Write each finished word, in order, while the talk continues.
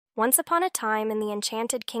Once upon a time in the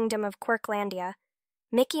enchanted kingdom of Quirklandia,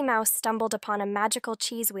 Mickey Mouse stumbled upon a magical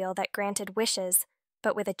cheese wheel that granted wishes,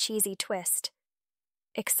 but with a cheesy twist.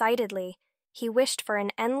 Excitedly, he wished for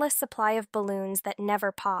an endless supply of balloons that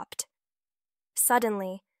never popped.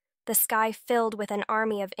 Suddenly, the sky filled with an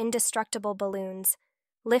army of indestructible balloons,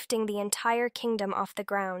 lifting the entire kingdom off the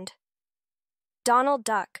ground. Donald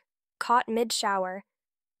Duck, caught mid-shower,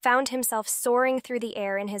 found himself soaring through the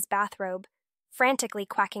air in his bathrobe, frantically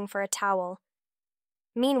quacking for a towel.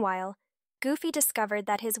 Meanwhile, Goofy discovered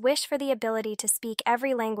that his wish for the ability to speak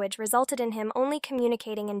every language resulted in him only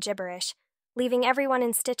communicating in gibberish, leaving everyone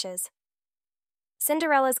in stitches.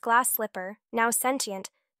 Cinderella's glass slipper, now sentient,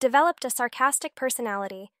 developed a sarcastic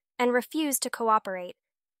personality and refused to cooperate,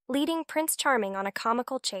 leading Prince Charming on a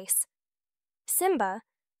comical chase. Simba,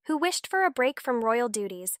 who wished for a break from royal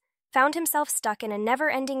duties, found himself stuck in a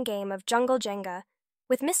never-ending game of jungle Jenga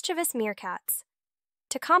with mischievous meerkats.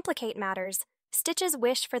 To complicate matters, Stitch's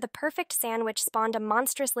wish for the perfect sandwich spawned a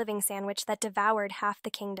monstrous living sandwich that devoured half the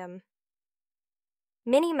kingdom.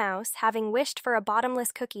 Minnie Mouse, having wished for a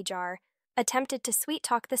bottomless cookie jar, attempted to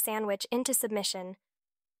sweet-talk the sandwich into submission.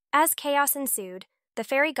 As chaos ensued, the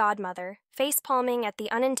fairy godmother, face-palming at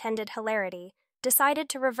the unintended hilarity, decided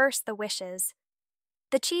to reverse the wishes.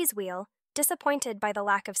 The cheese wheel, disappointed by the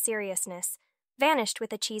lack of seriousness, vanished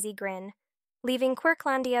with a cheesy grin, leaving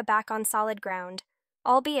Quirklandia back on solid ground,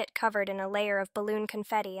 albeit covered in a layer of balloon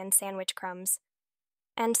confetti and sandwich crumbs.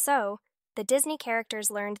 And so, the Disney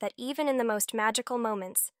characters learned that even in the most magical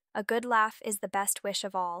moments, a good laugh is the best wish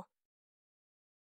of all.